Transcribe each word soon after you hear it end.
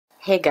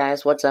Hey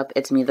guys, what's up?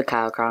 It's me,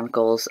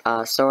 the-kyle-chronicles.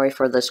 Sorry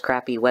for this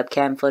crappy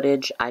webcam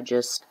footage. I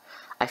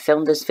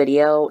filmed this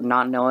video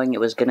not knowing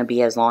it was going to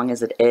be as long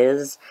as it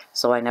is,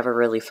 so I never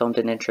really filmed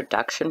an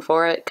introduction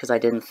for it, because I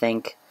didn't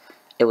think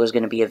it was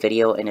going to be a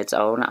video in its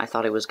own. I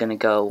thought it was going to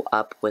go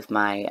up with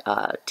my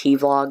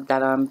T-vlog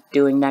that I'm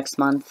doing next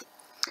month.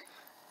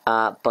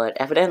 But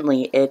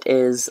evidently, it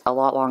is a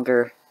lot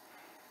longer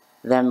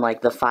than,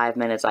 like, the 5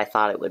 minutes I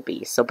thought it would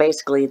be. So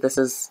basically, this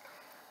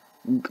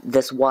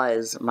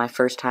was my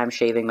first time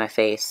shaving my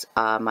face.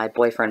 My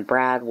boyfriend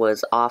Brad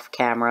was off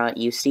camera.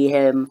 You see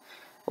him,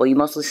 well, you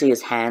mostly see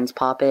his hands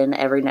pop in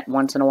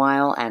once in a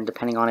while, and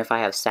depending on if I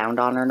have sound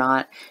on or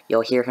not,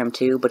 you'll hear him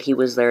too, but he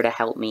was there to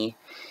help me,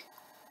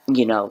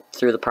 you know,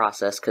 through the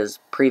process, because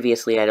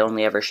previously I'd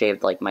only ever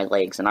shaved, like, my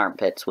legs and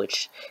armpits,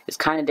 which is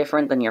kind of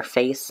different than your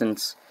face,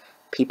 since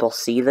people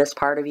see this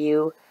part of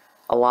you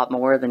a lot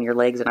more than your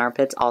legs and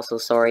armpits. Also,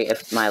 sorry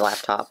if my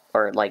laptop,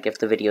 or, like, if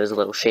the video is a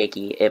little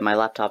shaky, my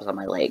laptop's on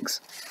my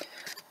legs.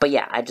 But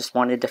yeah, I just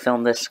wanted to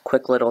film this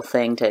quick little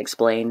thing to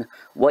explain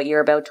what you're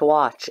about to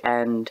watch,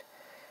 and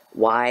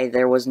why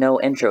there was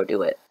no intro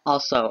to it.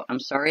 Also, I'm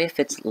sorry if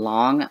it's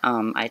long.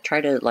 I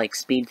try to, like,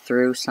 speed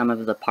through some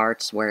of the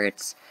parts where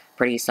it's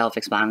pretty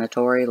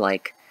self-explanatory,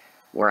 like,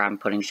 where I'm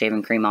putting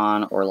shaving cream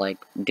on, or, like,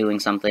 doing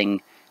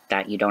something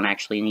that you don't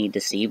actually need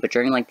to see, but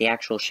during, like, the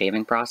actual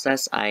shaving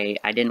process, I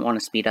didn't want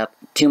to speed up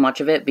too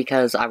much of it,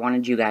 because I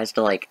wanted you guys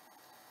to, like,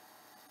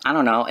 I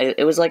don't know,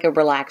 it was, like, a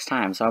relaxed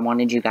time, so I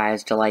wanted you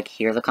guys to, like,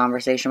 hear the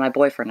conversation my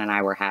boyfriend and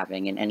I were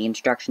having, and any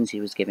instructions he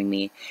was giving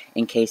me,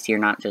 in case you're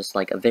not just,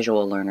 like, a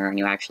visual learner and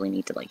you actually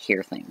need to, like,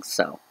 hear things.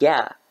 So,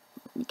 yeah,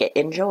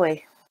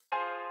 enjoy.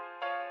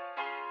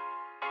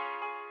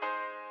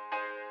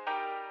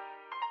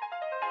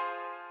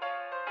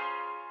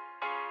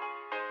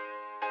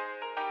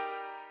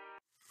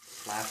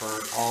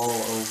 Slapper all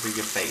over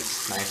your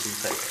face, nice and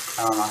thick.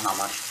 I don't know how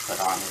much to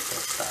put on with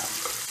this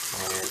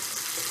stuff. And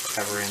it's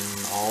covering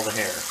all the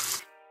hair.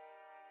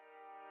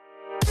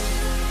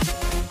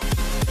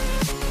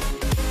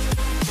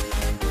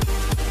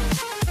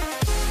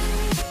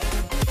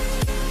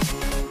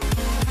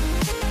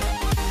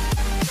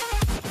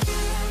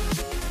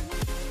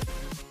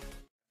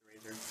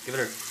 Give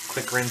it a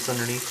quick rinse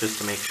underneath just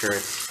to make sure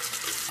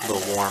it's a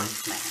little warm.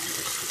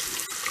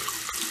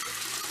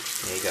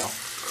 There you go.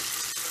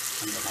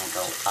 And then I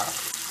go up.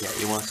 Yeah,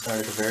 you want to start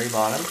at the very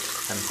bottom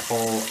and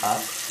pull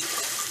up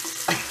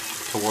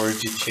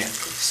towards your chin.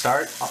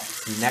 Start up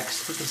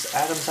next to this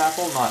Adam's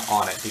apple, not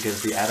on it,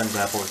 because the Adam's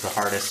apple is the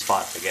hardest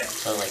spot to get.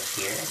 So, like,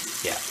 here?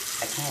 Yeah.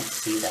 I can't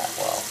see that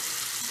well.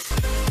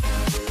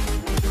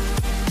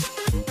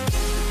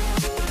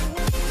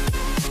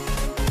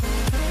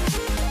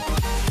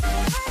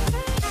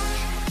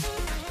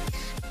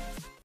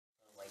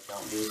 Like,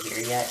 don't do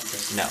here yet?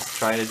 Just... No,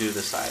 try to do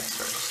the sides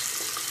first.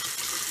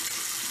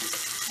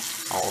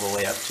 All the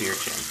way up to your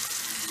chin.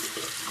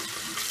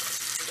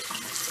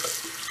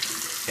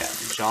 Yeah,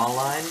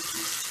 jawline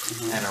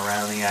and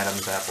around the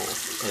Adam's apple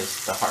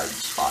is the hard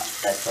spot.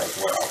 That's like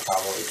where I'll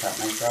probably cut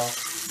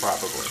myself?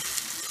 Probably.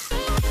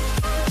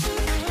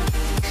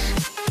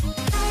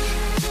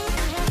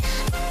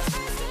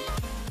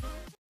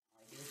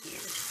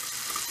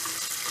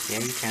 Yeah,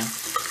 you can.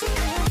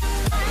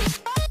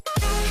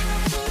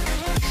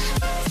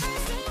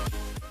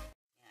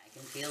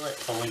 Feel it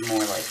pulling more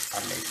like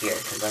under here,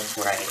 because that's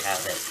where I have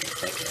it the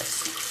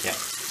thickest. Yeah.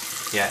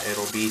 Yeah,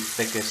 it'll be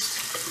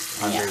thickest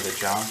under the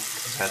jaw,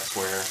 because that's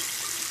where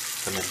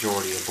the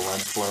majority of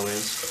blood flow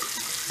is,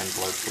 and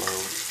blood flow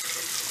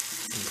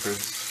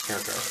improves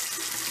hair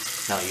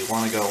growth. Now you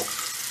want to go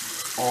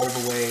all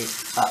the way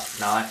up,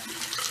 not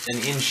an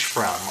inch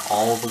from,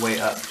 all the way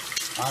up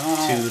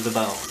to the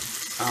bone.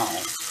 Oh.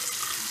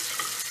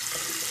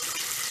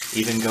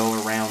 Even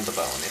go around the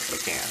bone if you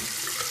can.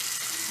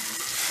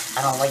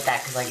 I don't like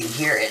that because I can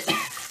hear it. Now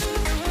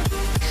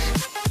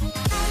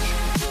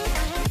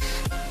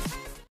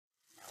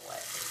what?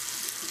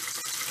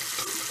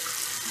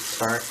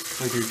 Start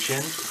with your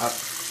chin up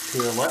to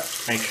your lip.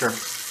 Make sure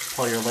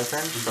pull your lip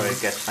in so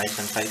it gets nice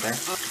and tight there.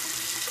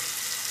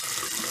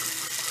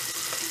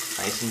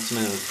 Nice and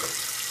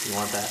smooth. You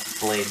want that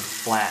blade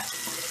flat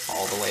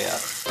all the way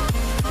up.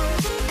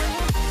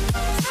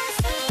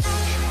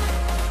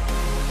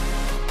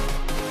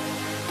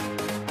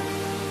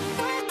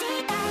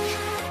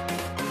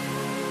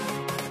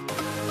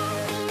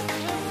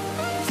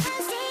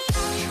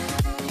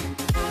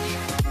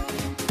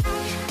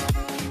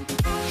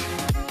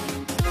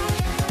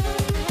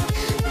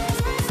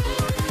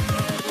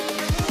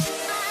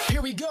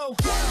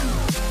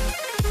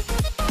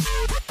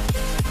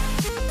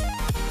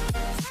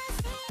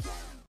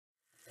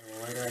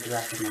 Where do I do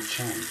after my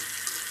chin?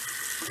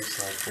 Just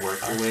like work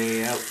your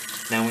way out.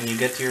 Now when you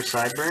get to your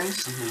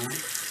sideburns,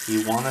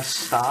 you want to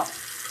stop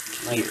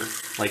here,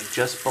 like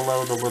just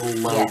below the little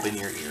lobe in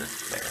your ear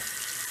there.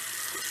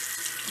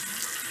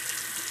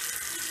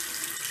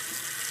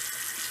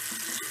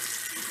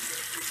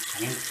 I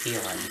didn't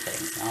feel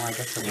anything. Oh, I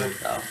guess it would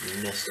though.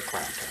 You missed the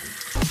crown.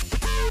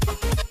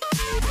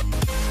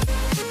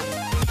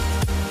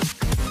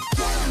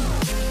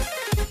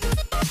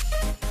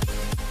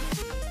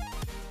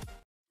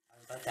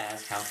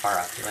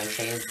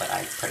 shave, but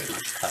I pretty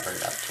much cover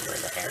it up to where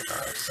the hair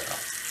grows, so.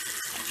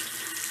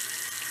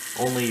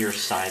 Only your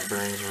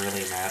sideburns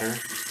really matter,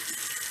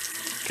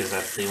 because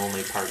that's the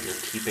only part you're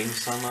keeping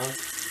some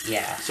of.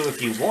 Yeah. So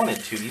if you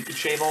wanted to, you could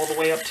shave all the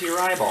way up to your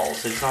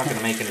eyeballs. It's not going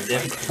to make any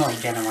difference.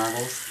 Like Jenna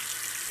Marbles?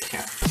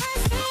 Yeah.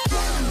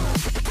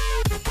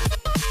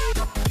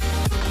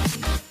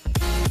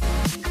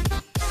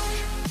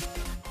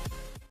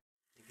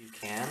 If you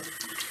can,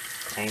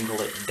 angle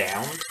it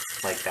down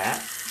like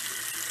that.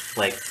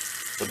 Like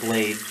the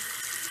blades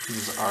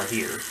are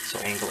here, so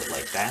angle it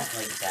like that.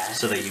 Like that?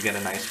 So that you get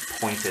a nice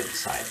pointed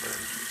sideburn.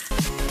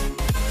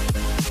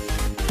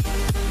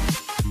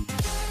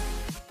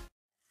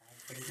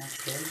 Pretty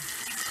much good.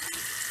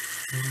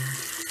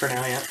 For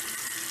now, yeah.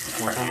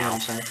 Work on the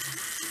outside.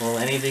 Well,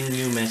 anything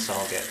you miss,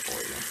 I'll get for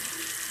you.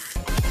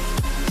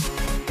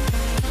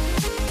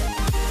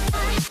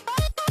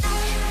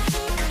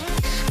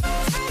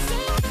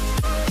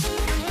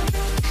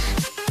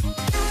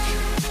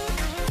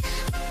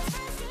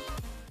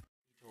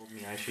 You told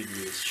me I should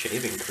use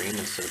shaving cream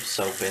instead of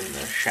soap in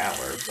the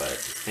shower, but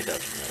it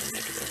doesn't really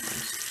make a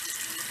difference.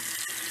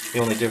 The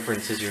only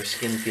difference is your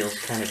skin feels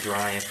kind of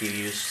dry if you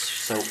use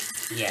soap.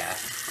 Yeah.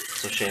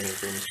 So shaving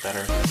cream is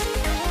better.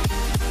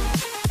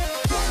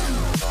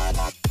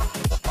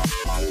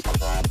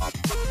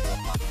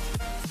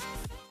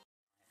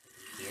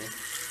 Here?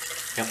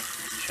 Yep.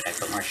 Should I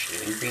put more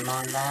shaving cream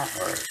on that,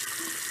 or?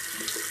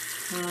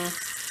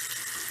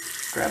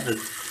 Grab the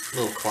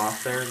little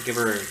cloth there, give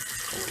her a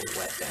little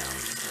wet down.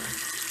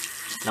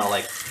 No,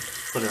 like,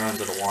 put her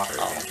under the water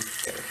again.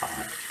 Get her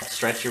hot.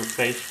 Stretch your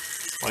face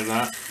like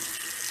that.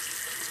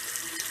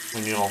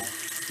 When you'll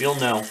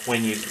know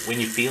when you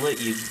feel it.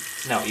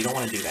 No, you don't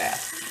want to do that.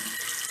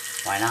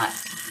 Why not?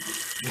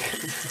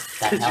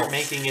 Because you're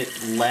making it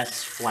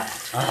less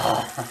flat.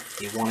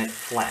 You want it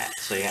flat.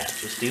 So yeah,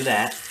 just do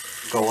that.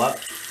 Go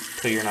up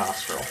to your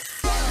nostril.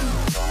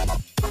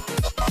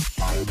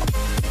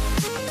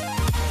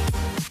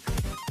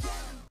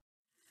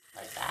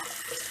 Like that.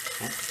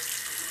 Yeah.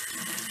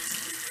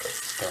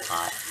 Still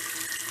hot.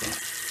 Yeah.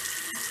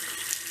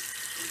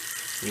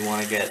 You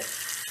want to get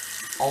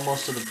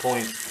almost to the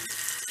point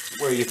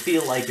where you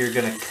feel like you're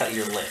going to cut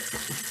your lip.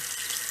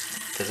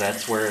 Because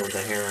that's where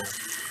the hair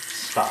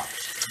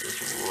stops.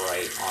 It's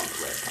right on the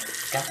red part.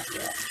 Got it,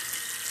 yeah.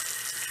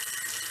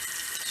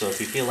 So if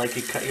you feel like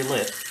you cut your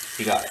lip,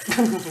 you got it.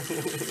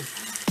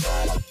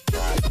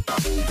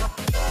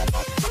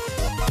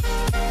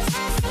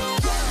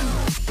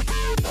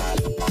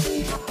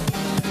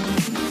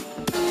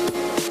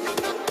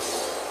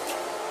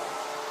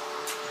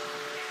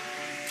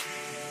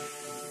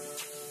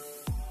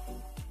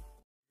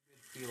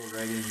 Feel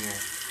right in here.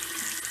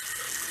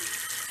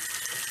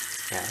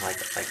 Yeah, like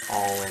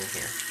all in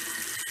here.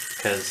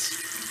 Because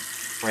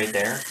right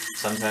there,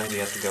 sometimes you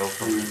have to go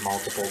from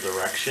multiple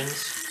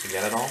directions to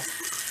get it all.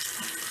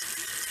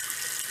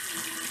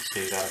 So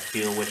you gotta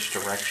feel which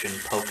direction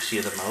pokes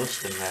you the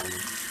most and then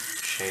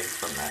shave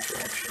from that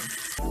direction.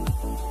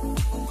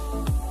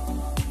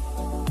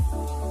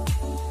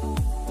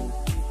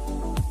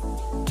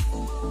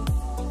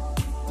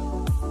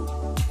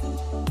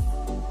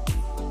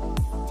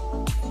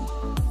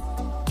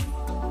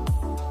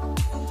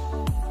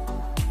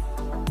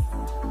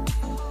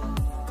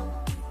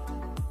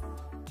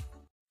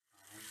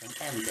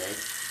 I'm good.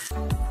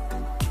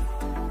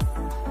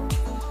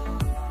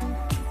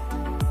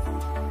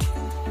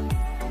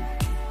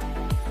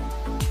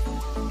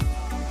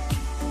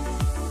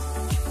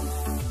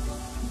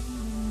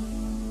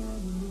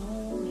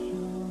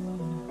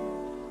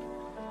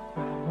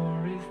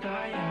 Memories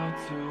die out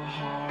too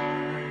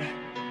hard.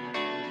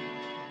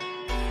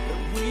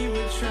 We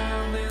were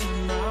drowned in the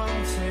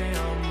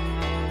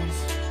mountains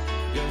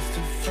just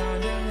to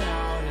find the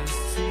loudest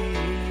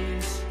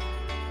seas.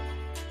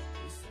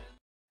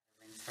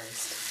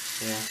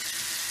 Yeah.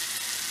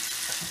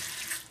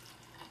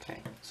 Okay,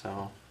 so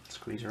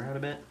squeeze her out a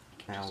bit.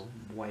 Now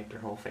wipe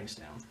your whole face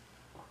down.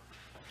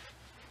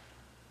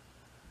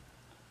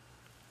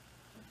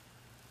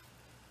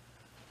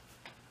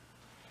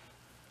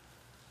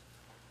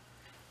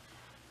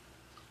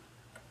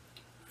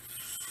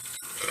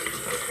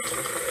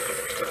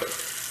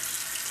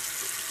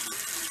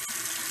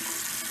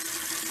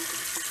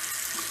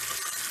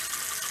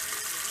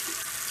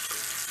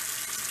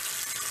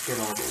 Get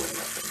all the way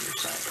up in your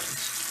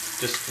sideburns,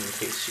 just in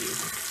case you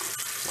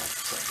left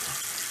some.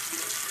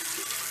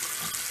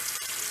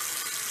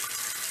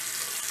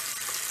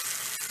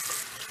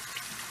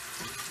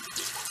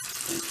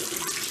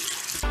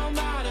 I'm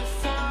out of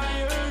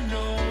fire,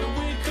 knowing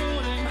we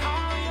couldn't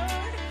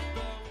hide.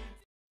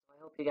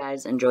 I hope you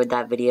guys enjoyed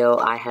that video.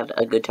 I had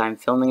a good time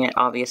filming it,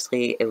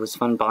 obviously. It was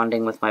fun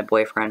bonding with my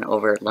boyfriend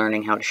over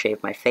learning how to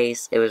shave my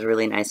face. It was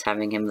really nice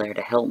having him there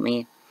to help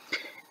me.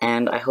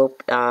 And I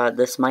hope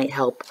this might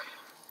help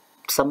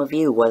some of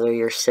you, whether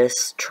you're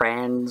cis,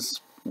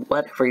 trans,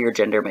 whatever your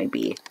gender may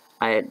be.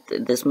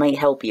 This might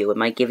help you. It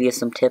might give you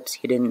some tips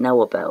you didn't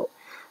know about.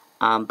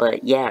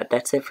 But yeah,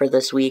 that's it for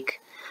this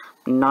week.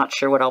 Not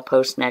sure what I'll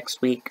post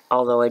next week,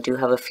 although I do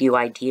have a few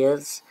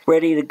ideas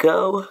ready to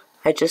go.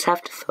 I just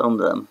have to film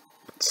them.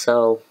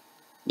 So,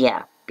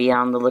 yeah, be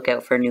on the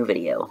lookout for a new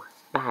video.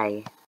 Bye.